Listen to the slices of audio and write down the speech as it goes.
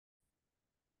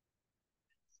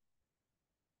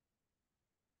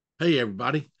Hey,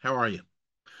 everybody. How are you?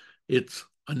 It's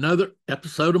another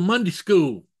episode of Monday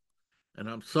School, and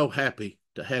I'm so happy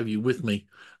to have you with me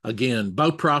again.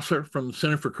 Bo Prosser from the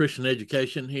Center for Christian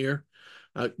Education here.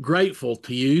 Grateful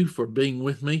to you for being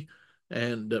with me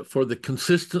and for the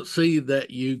consistency that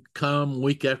you come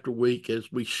week after week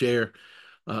as we share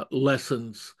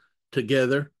lessons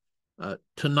together.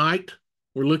 Tonight,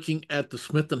 we're looking at the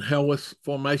Smyth and Helwys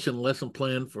formation lesson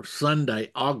plan for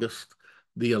Sunday, August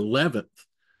the 11th.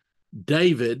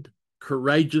 David,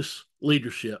 courageous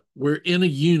leadership. We're in a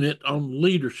unit on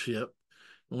leadership,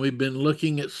 and we've been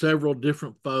looking at several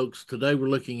different folks. Today we're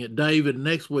looking at David.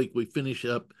 Next week we finish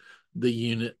up the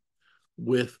unit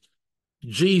with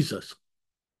Jesus.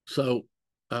 So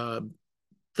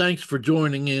thanks for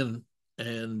joining in.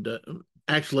 And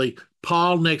actually,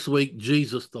 Paul next week,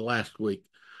 Jesus the last week.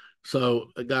 So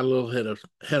I got a little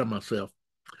ahead of myself.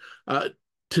 Uh,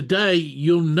 Today,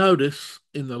 you'll notice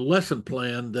in the lesson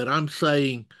plan that I'm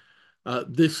saying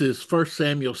this is 1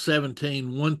 Samuel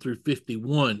 17, 1 through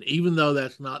 51. Even though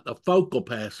that's not the focal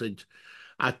passage,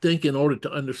 I think in order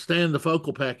to understand the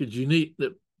focal passage, you need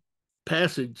to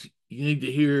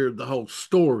hear the whole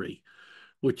story,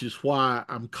 which is why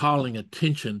I'm calling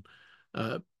attention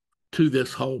uh, to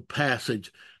this whole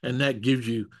passage, and that gives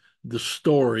you the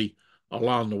story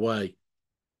along the way.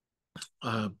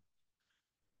 Uh,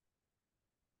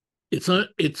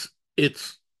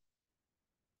 it's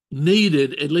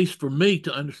needed, at least for me,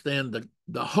 to understand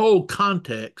the whole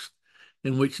context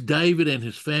in which David and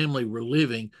his family were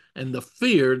living and the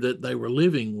fear that they were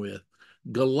living with.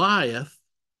 Goliath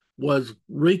was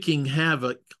wreaking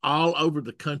havoc all over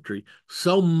the country,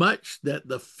 so much that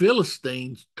the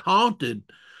Philistines taunted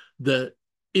the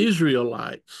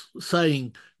Israelites,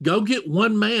 saying, "Go get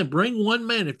one man, bring one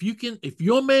man. If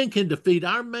your man can defeat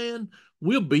our man,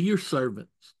 we'll be your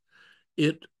servants."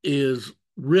 It is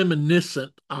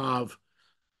reminiscent of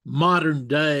modern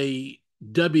day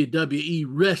WWE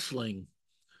wrestling.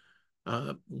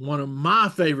 One of my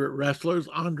favorite wrestlers,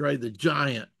 Andre the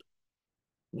Giant,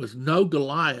 was no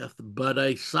Goliath, but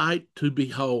a sight to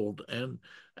behold and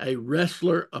a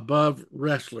wrestler above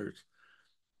wrestlers.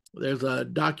 There's a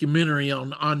documentary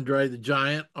on Andre the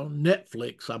Giant on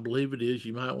Netflix, I believe it is.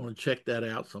 You might want to check that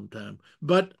out sometime.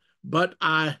 But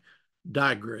I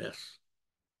digress.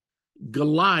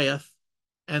 Goliath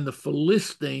and the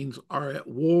Philistines are at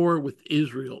war with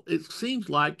Israel. It seems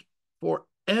like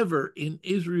forever in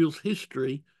Israel's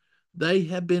history, they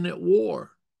have been at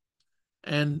war.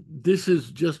 And this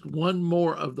is just one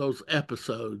more of those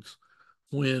episodes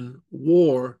when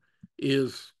war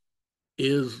is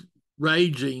is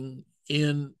raging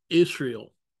in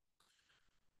Israel.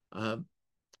 Uh,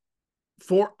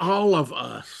 for all of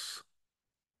us,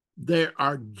 there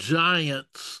are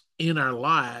giants in our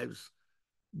lives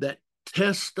that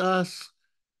test us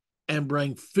and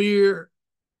bring fear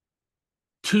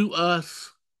to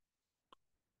us.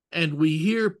 And we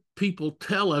hear people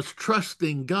tell us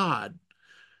trusting God,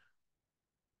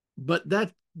 but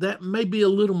that may be a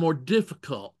little more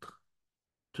difficult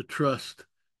to trust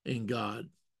in God.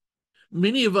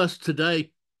 Many of us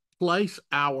today place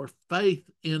our faith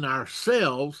in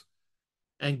ourselves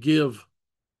and give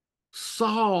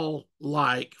Saul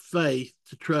like faith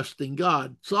to trusting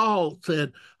God. Saul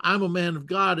said, "I'm a man of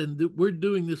God and we're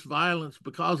doing this violence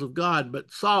because of God."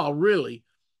 But Saul really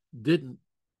didn't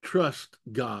trust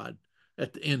God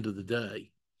at the end of the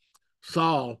day.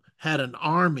 Saul had an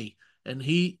army and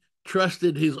he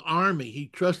trusted his army. He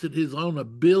trusted his own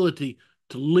ability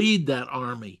to lead that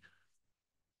army.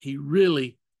 He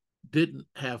really didn't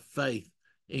have faith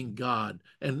in God.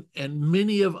 And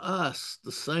many of us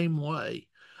the same way.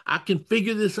 I can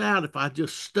figure this out if I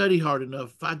just study hard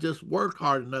enough, if I just work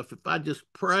hard enough, if I just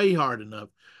pray hard enough,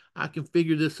 I can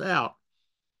figure this out.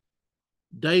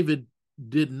 David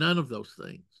did none of those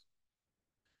things.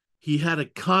 He had a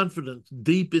confidence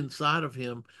deep inside of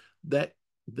him that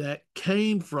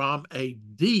came from a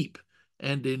deep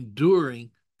and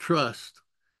enduring trust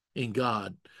in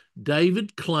God.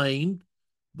 David claimed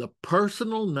the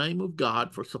personal name of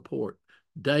God for support.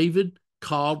 David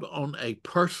called on a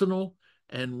personal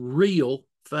and real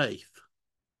faith.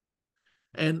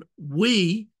 And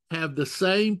we have the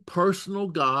same personal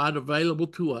God available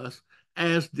to us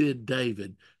as did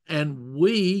David. And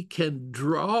we can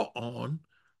draw on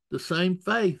the same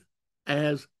faith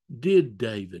as did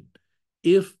David.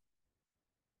 If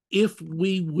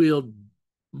we will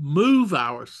move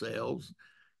ourselves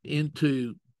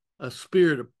into a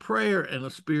spirit of prayer and a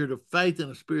spirit of faith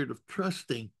and a spirit of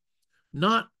trusting,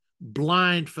 not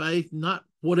blind faith, not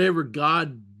whatever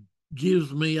God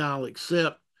gives me, I'll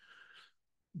accept,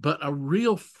 but a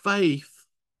real faith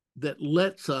that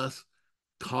lets us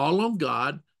call on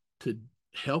God to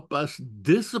help us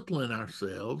discipline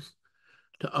ourselves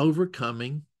to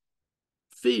overcoming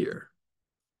fear.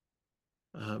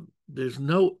 There's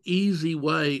no easy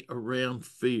way around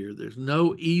fear. There's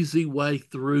no easy way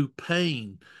through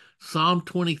pain. Psalm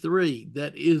 23,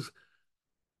 that is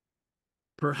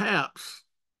perhaps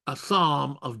a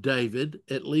psalm of David,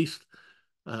 at least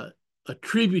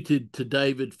attributed to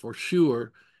David for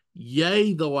sure.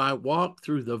 Yea, though I walk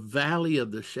through the valley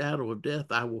of the shadow of death,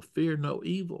 I will fear no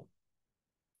evil.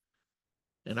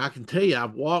 And I can tell you,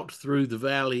 I've walked through the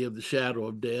valley of the shadow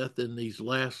of death in these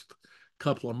last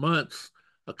couple of months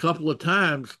a couple of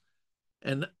times,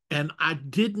 and I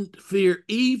didn't fear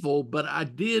evil, but I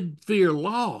did fear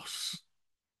loss.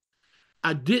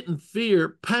 I didn't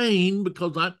fear pain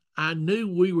because I knew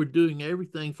we were doing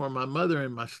everything for my mother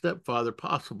and my stepfather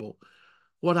possible.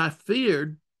 What I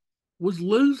feared was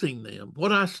losing them.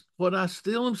 What I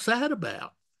still am sad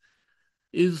about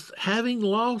is having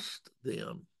lost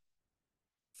them.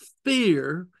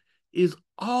 Fear is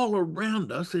all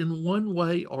around us in one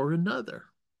way or another.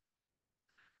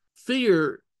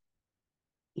 Fear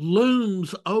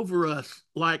looms over us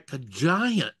like a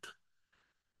giant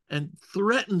and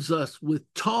threatens us with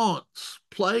taunts,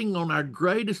 playing on our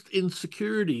greatest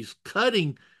insecurities,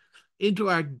 cutting into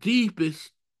our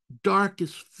deepest,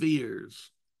 darkest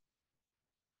fears.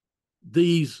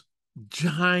 These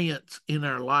giants in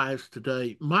our lives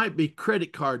today might be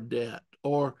credit card debt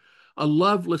or a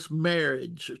loveless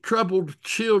marriage, troubled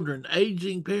children,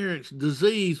 aging parents,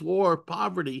 disease, war,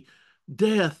 poverty,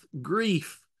 death,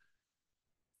 grief.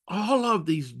 All of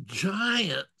these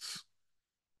giants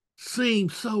seem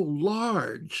so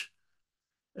large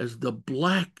as the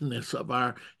blackness of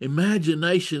our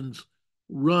imaginations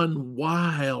run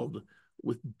wild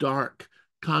with dark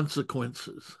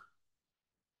consequences.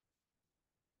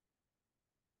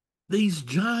 These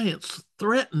giants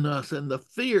threaten us, and the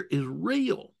fear is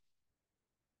real.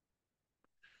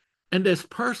 And as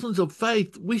persons of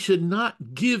faith, we should not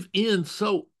give in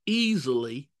so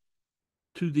easily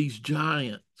to these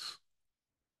giants.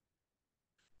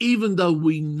 Even though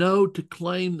we know to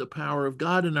claim the power of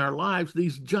God in our lives,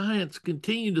 these giants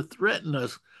continue to threaten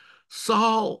us.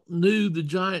 Saul knew the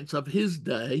giants of his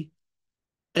day.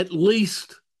 At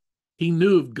least he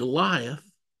knew of Goliath.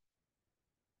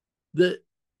 The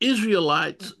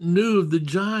Israelites knew of the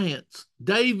giants.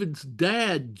 David's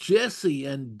dad, Jesse,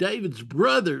 and David's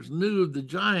brothers knew of the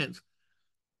giants.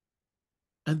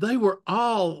 And they were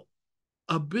all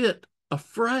a bit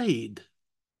afraid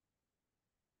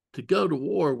to go to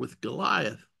war with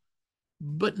Goliath,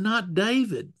 but not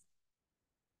David.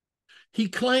 He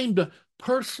claimed a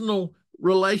personal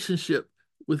relationship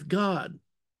with God.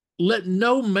 Let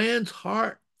no man's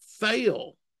heart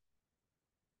fail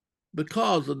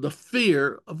because of the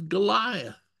fear of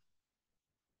Goliath.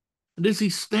 And as he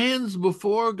stands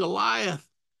before Goliath,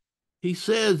 he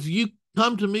says, you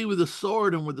come to me with a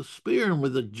sword and with a spear and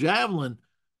with a javelin,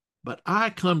 but I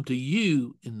come to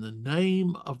you in the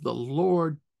name of the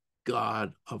Lord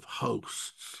God of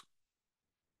hosts.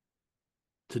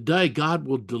 Today, God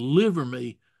will deliver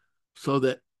me so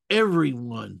that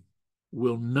everyone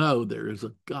will know there is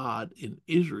a God in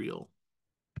Israel.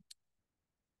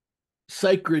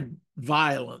 Sacred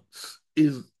violence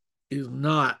is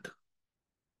not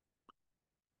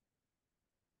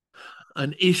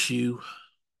an issue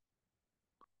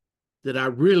that I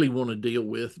really want to deal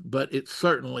with, but it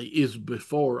certainly is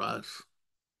before us.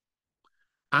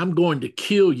 I'm going to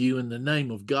kill you in the name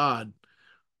of God.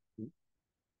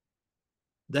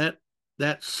 That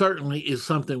certainly is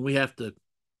something we have to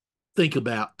think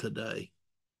about today.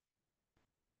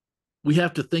 We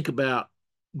have to think about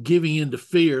giving in to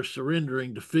fear,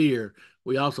 surrendering to fear.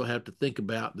 We also have to think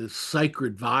about this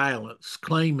sacred violence,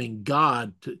 claiming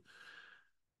God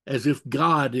as if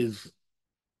God is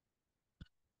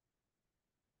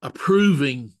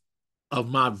approving of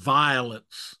my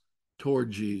violence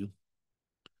towards you.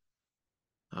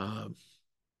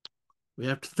 We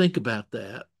have to think about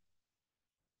that.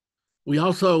 We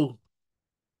also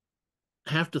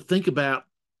have to think about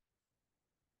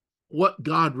what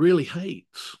God really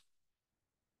hates.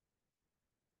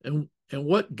 And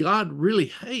what God really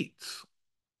hates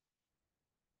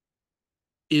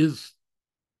is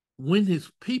when his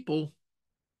people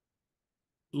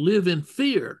live in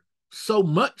fear, so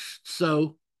much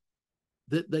so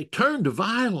that they turn to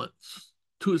violence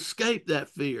to escape that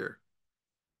fear.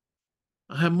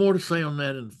 I have more to say on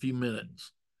that in a few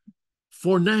minutes.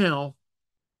 For now,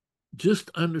 just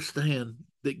understand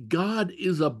that God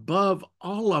is above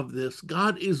all of this.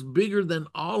 God is bigger than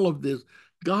all of this.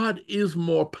 God is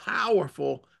more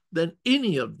powerful than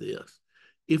any of this.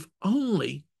 If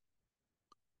only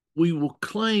we will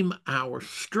claim our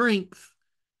strength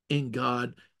in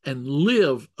God and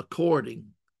live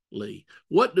accordingly.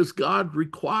 What does God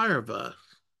require of us?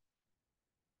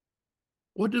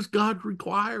 What does God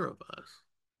require of us?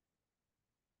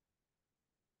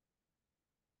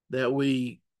 That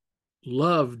we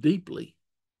love deeply,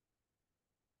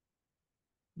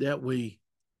 that we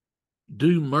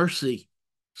do mercy,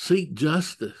 seek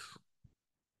justice,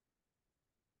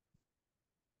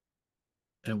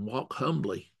 and walk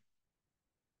humbly.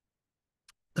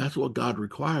 That's what God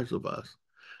requires of us.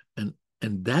 And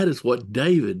and that is what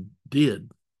David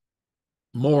did.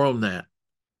 More on that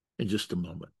in just a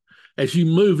moment. As you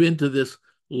move into this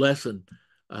lesson,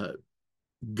 uh,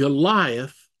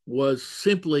 Goliath was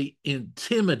simply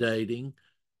intimidating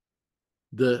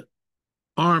the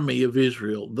army of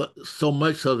Israel, so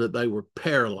much so that they were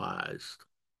paralyzed.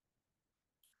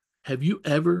 Have you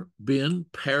ever been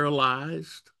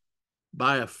paralyzed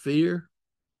by a fear?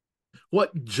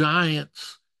 What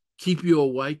giants keep you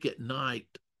awake at night?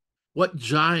 What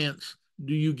giants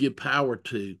do you give power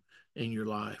to in your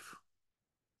life?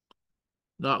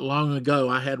 Not long ago,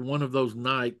 I had one of those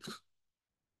nights.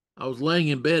 I was laying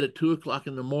in bed at 2 o'clock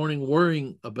in the morning,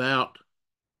 worrying about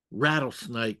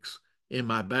rattlesnakes in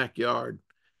my backyard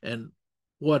and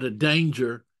what a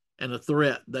danger and a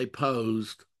threat they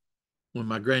posed when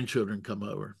my grandchildren come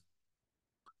over.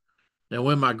 Now,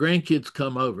 when my grandkids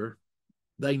come over,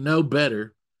 they know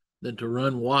better than to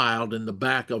run wild in the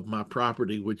back of my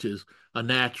property, which is a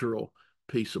natural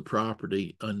piece of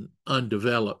property, an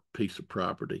undeveloped piece of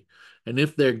property. And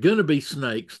if they're going to be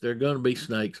snakes, they're going to be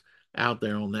snakes out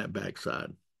there on that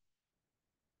backside.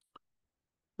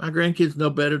 My grandkids know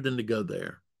better than to go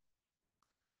there.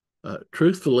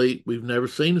 Truthfully, we've never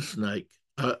seen a snake,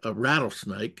 a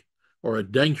rattlesnake, or a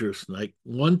dangerous snake.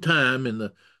 One time in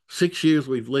the 6 years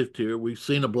we've lived here, we've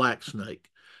seen a black snake.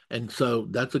 And so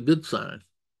that's a good sign.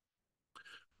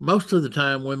 Most of the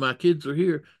time when my kids are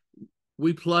here,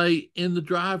 we play in the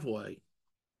driveway.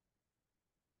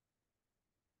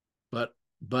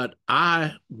 But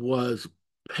I was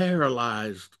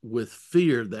paralyzed with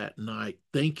fear that night,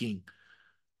 thinking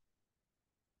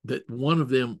that one of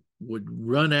them would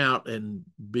run out and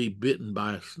be bitten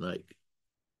by a snake.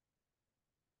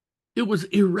 It was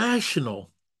irrational,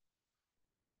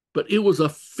 but it was a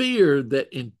fear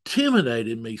that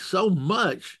intimidated me so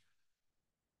much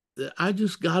that I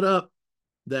just got up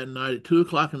that night at 2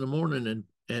 o'clock in the morning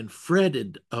and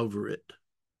fretted over it.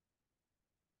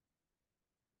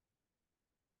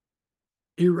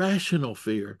 Irrational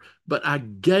fear, but I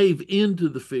gave into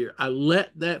the fear. I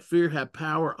let that fear have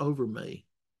power over me.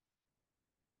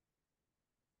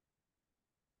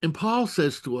 And Paul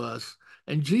says to us,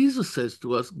 and Jesus says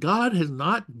to us, God has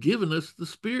not given us the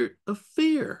spirit of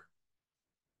fear,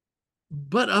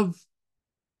 but of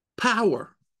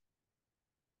power.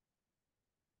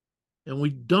 And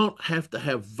we don't have to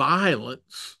have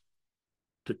violence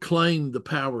to claim the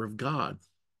power of God.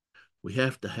 We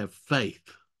have to have faith.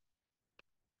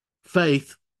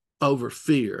 Faith over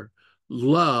fear.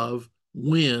 Love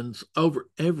wins over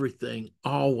everything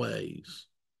always.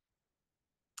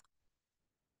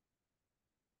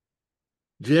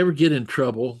 Did you ever get in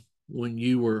trouble when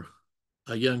you were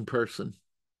a young person?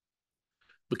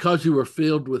 Because you were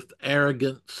filled with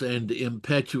arrogance and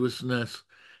impetuousness,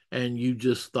 and you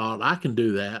just thought, I can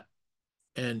do that.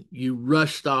 And you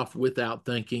rushed off without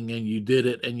thinking, and you did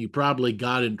it, and you probably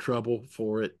got in trouble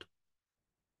for it.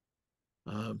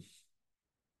 Um,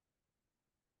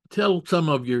 Tell some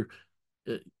of your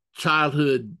uh,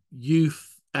 childhood,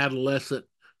 youth, adolescent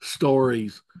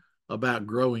stories about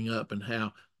growing up and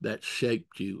how that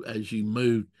shaped you as you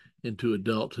moved into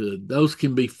adulthood. Those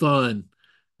can be fun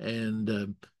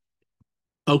and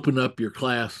open up your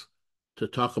class to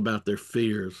talk about their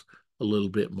fears a little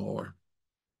bit more.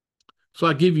 So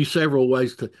I give you several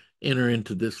ways to enter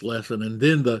into this lesson. And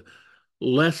then the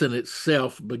lesson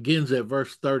itself begins at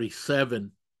verse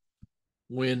 37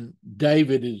 when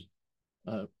David is,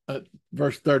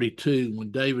 verse 32,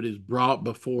 when David is brought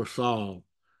before Saul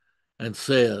and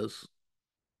says,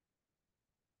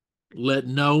 let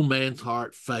no man's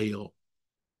heart fail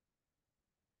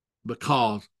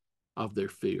because of their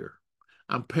fear.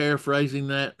 I'm paraphrasing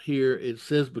that here. It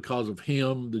says because of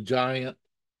him, the giant.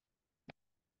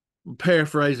 I'm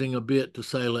paraphrasing a bit to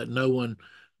say, let no one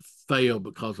fail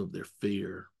because of their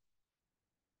fear.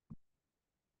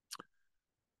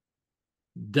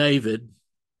 David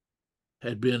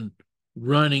had been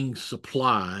running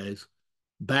supplies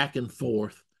back and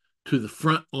forth to the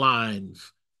front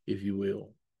lines, if you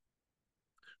will.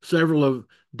 Several of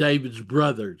David's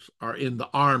brothers are in the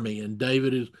army, and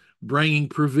David is bringing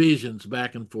provisions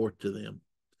back and forth to them.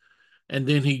 And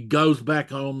then he goes back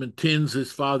home and tends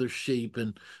his father's sheep,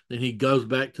 and then he goes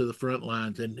back to the front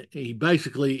lines, and he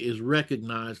basically is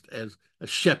recognized as a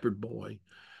shepherd boy,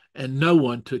 and no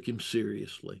one took him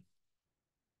seriously.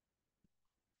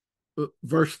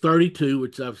 Verse 32,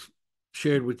 which I've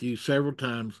shared with you several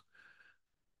times,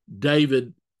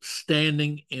 David,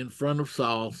 standing in front of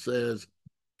Saul, says,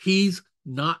 he's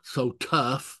not so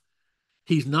tough.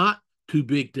 He's not too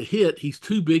big to hit. He's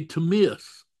too big to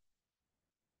miss.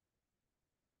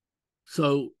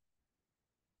 So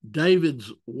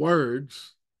David's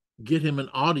words get him an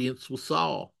audience with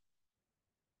Saul.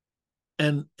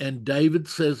 And David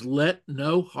says, let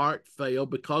no heart fail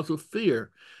because of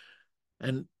fear.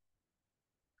 And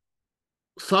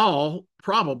Saul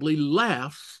probably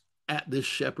laughs at this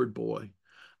shepherd boy.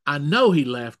 I know he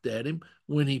laughed at him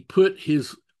when he put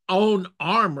his own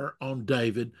armor on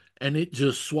David and it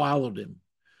just swallowed him.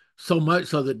 So much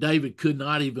so that David could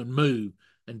not even move.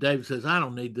 And David says, I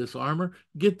don't need this armor.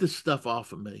 Get this stuff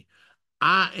off of me.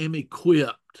 I am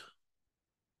equipped.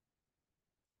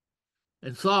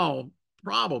 And Saul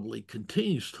probably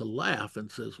continues to laugh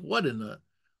and says, what in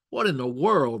the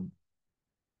world?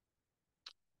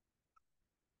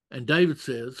 And David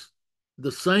says,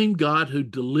 the same God who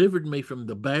delivered me from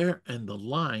the bear and the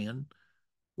lion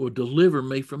will deliver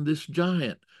me from this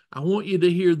giant. I want you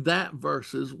to hear that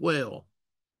verse as well.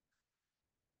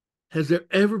 Has there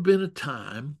ever been a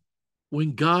time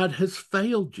when God has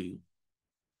failed you?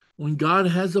 When God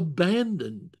has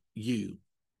abandoned you?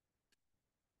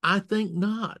 I think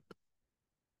not.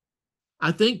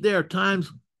 I think there are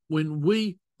times when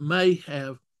we may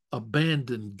have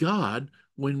abandoned God,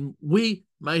 when we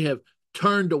may have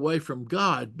turned away from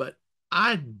God, but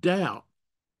I doubt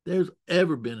there's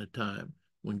ever been a time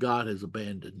when God has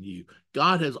abandoned you.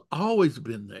 God has always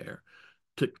been there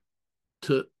to,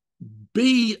 to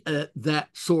be that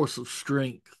source of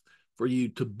strength for you,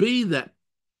 to be that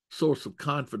source of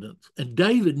confidence. And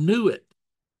David knew it.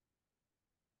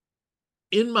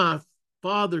 In my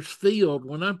father's field,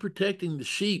 when I'm protecting the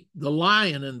sheep, the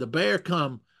lion and the bear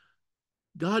come,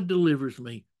 God delivers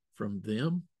me from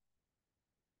them.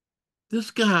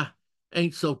 This guy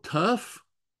ain't so tough.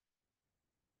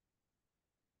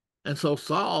 And so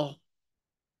Saul,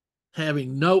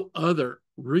 having no other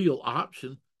real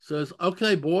option, says,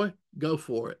 okay, boy, go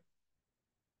for it.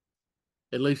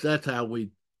 At least that's how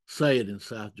we say it in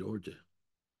South Georgia.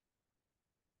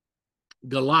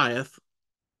 Goliath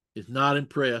is not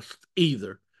impressed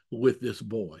either with this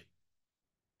boy.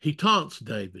 He taunts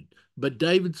David, but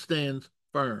David stands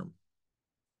firm.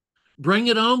 Bring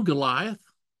it on, Goliath.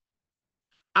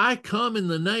 I come in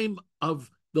the name of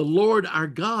the Lord our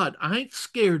God. I ain't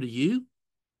scared of you.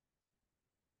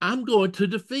 I'm going to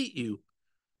defeat you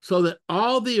so that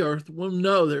all the earth will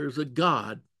know there is a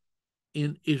God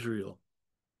in Israel.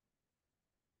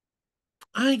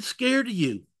 I ain't scared of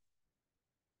you.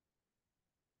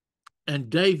 And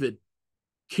David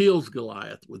kills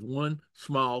Goliath with one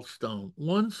small stone.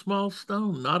 One small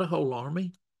stone, not a whole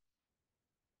army.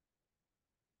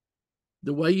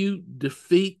 The way you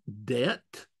defeat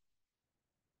debt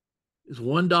is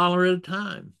 $1 at a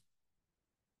time.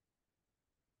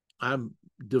 I'm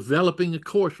developing a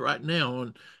course right now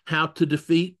on how to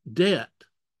defeat debt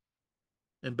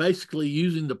and basically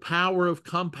using the power of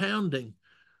compounding.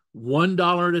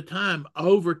 $1 at a time.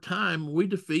 Over time, we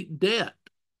defeat debt.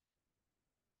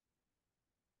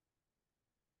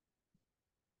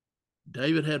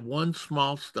 David had one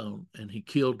small stone and he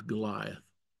killed Goliath.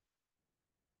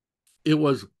 It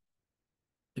was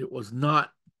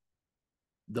not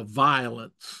the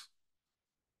violence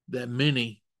that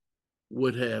many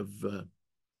would have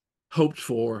hoped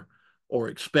for or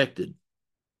expected.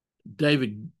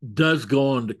 David does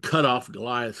go on to cut off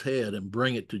Goliath's head and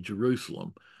bring it to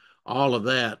Jerusalem. All of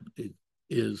that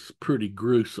is pretty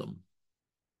gruesome.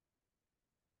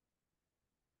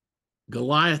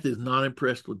 Goliath is not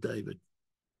impressed with David.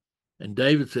 And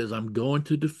David says, I'm going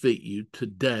to defeat you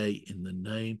today in the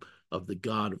name of the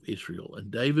God of Israel. And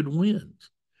David wins,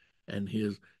 and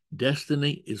his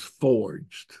destiny is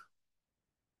forged.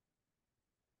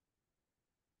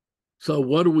 So,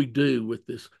 what do we do with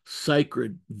this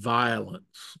sacred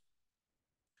violence?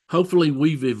 Hopefully,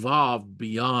 we've evolved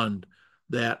beyond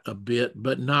that a bit,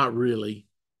 but not really.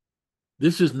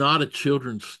 This is not a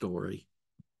children's story.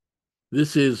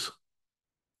 This is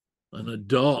an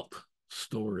adult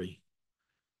story.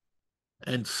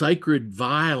 And sacred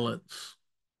violence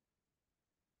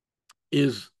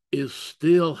is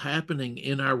still happening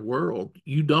in our world.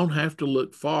 You don't have to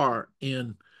look far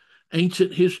in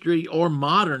ancient history or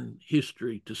modern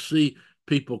history to see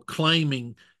people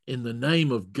claiming in the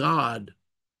name of God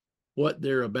what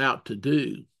they're about to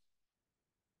do.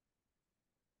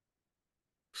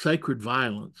 Sacred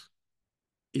violence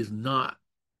is not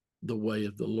the way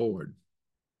of the Lord.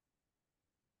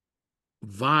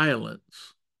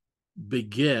 Violence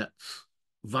begets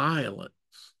violence.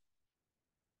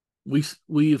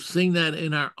 We have seen that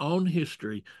in our own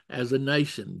history as a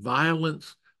nation.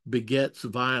 Violence begets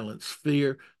violence.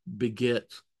 Fear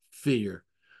begets fear.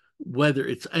 Whether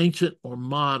it's ancient or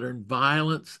modern,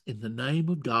 violence in the name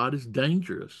of God is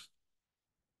dangerous.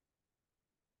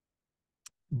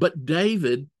 But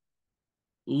David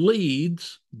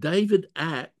David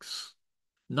acts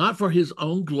not for his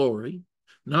own glory,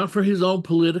 not for his own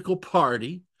political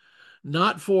party,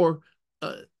 not for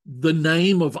the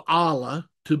name of Allah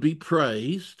to be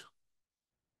praised.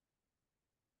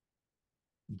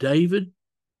 David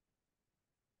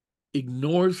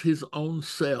ignores his own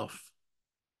self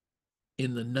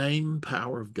in the name and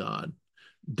power of God.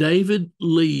 David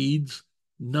leads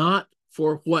not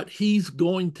for what he's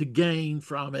going to gain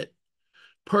from it.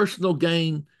 Personal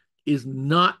gain is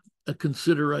not a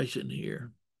consideration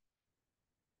here,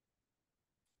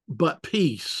 but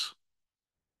peace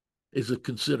is a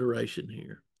consideration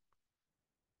here.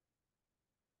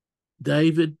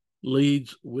 David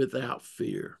leads without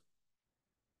fear.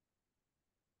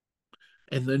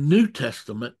 And the New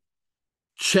Testament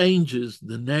changes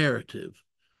the narrative.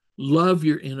 Love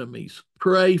your enemies,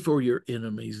 pray for your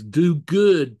enemies, do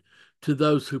good to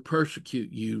those who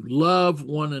persecute you, love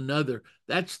one another.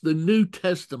 That's the New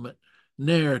Testament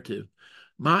narrative.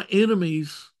 My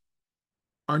enemies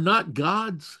are not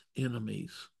God's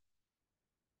enemies.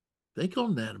 Think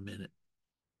on that a minute.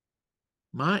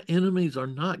 My enemies are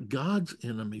not God's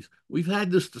enemies. We've had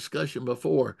this discussion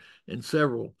before in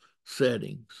several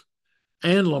settings.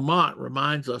 Anne Lamott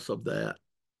reminds us of that.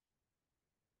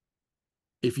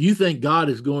 If you think God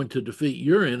is going to defeat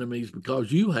your enemies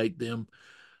because you hate them,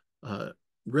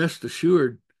 rest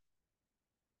assured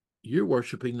you're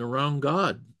worshiping the wrong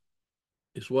God,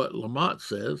 is what Lamott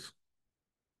says.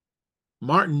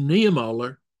 Martin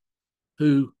Niemöller,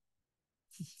 who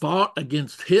fought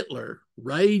against Hitler,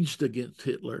 raged against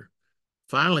Hitler,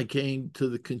 finally came to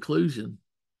the conclusion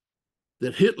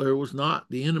that Hitler was not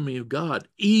the enemy of God.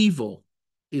 Evil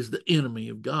is the enemy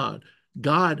of God.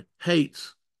 God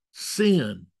hates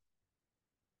sin.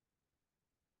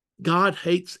 God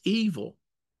hates evil.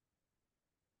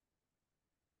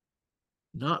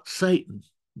 Not Satan,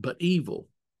 but evil.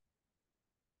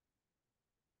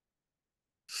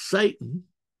 Satan,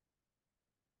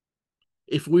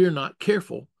 if we are not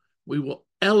careful, we will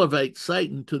elevate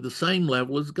Satan to the same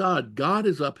level as God. God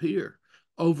is up here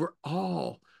over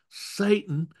all.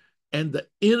 Satan and the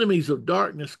enemies of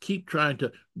darkness keep trying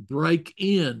to break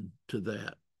into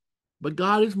that. But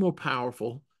God is more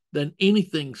powerful than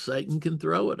anything Satan can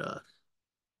throw at us.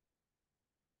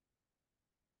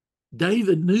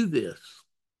 David knew this.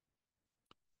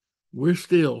 We're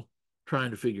still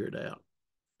trying to figure it out.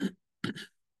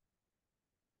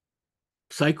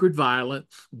 Sacred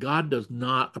violence, God does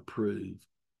not approve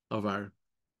of our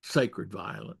sacred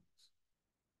violence.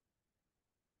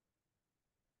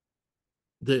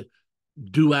 The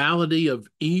duality of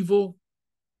evil,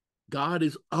 God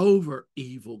is over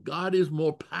evil. God is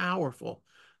more powerful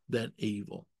than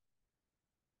evil.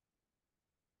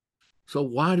 So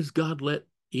why does God let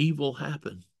evil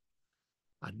happen?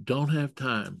 I don't have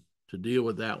time to deal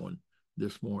with that one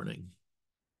this morning.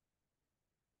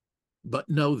 But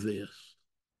know this.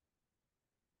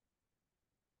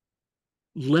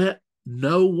 Let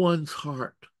no one's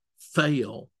heart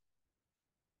fail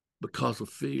because of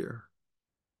fear.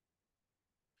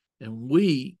 And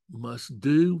we must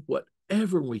do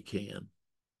whatever we can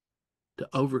to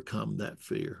overcome that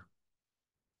fear.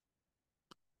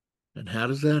 And how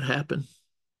does that happen?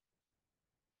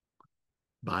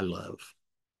 By love.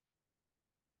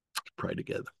 Let's pray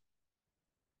together.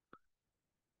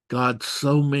 God,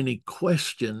 so many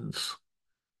questions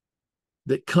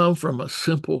that come from a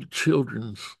simple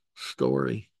children's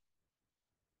story.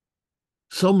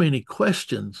 So many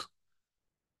questions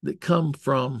that come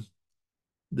from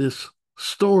this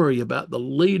story about the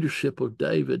leadership of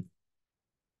David.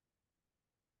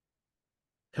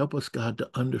 Help us, God, to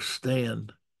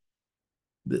understand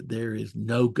that there is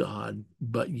no God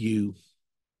but you,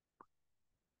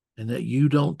 and that you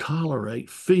don't tolerate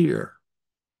fear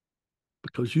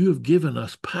because you have given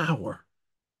us power.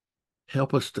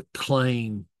 Help us to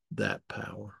claim that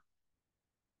power.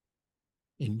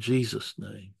 In Jesus'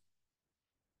 name,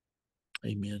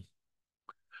 amen.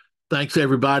 Thanks,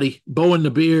 everybody. Bo and the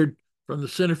Beard from the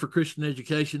Center for Christian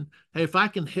Education. Hey, if I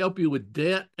can help you with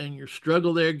debt and your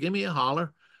struggle there, give me a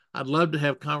holler. I'd love to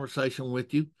have a conversation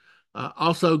with you.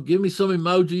 Also, give me some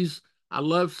emojis. I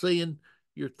love seeing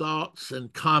your thoughts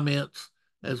and comments.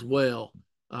 as well.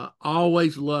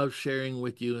 Always love sharing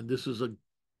with you, and this is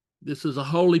a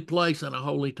holy place and a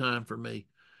holy time for me.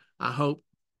 I hope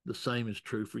the same is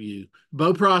true for you.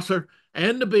 Bo Prosser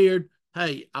and the Beard.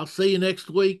 Hey, I'll see you next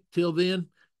week. Till then,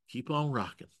 keep on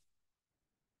rocking.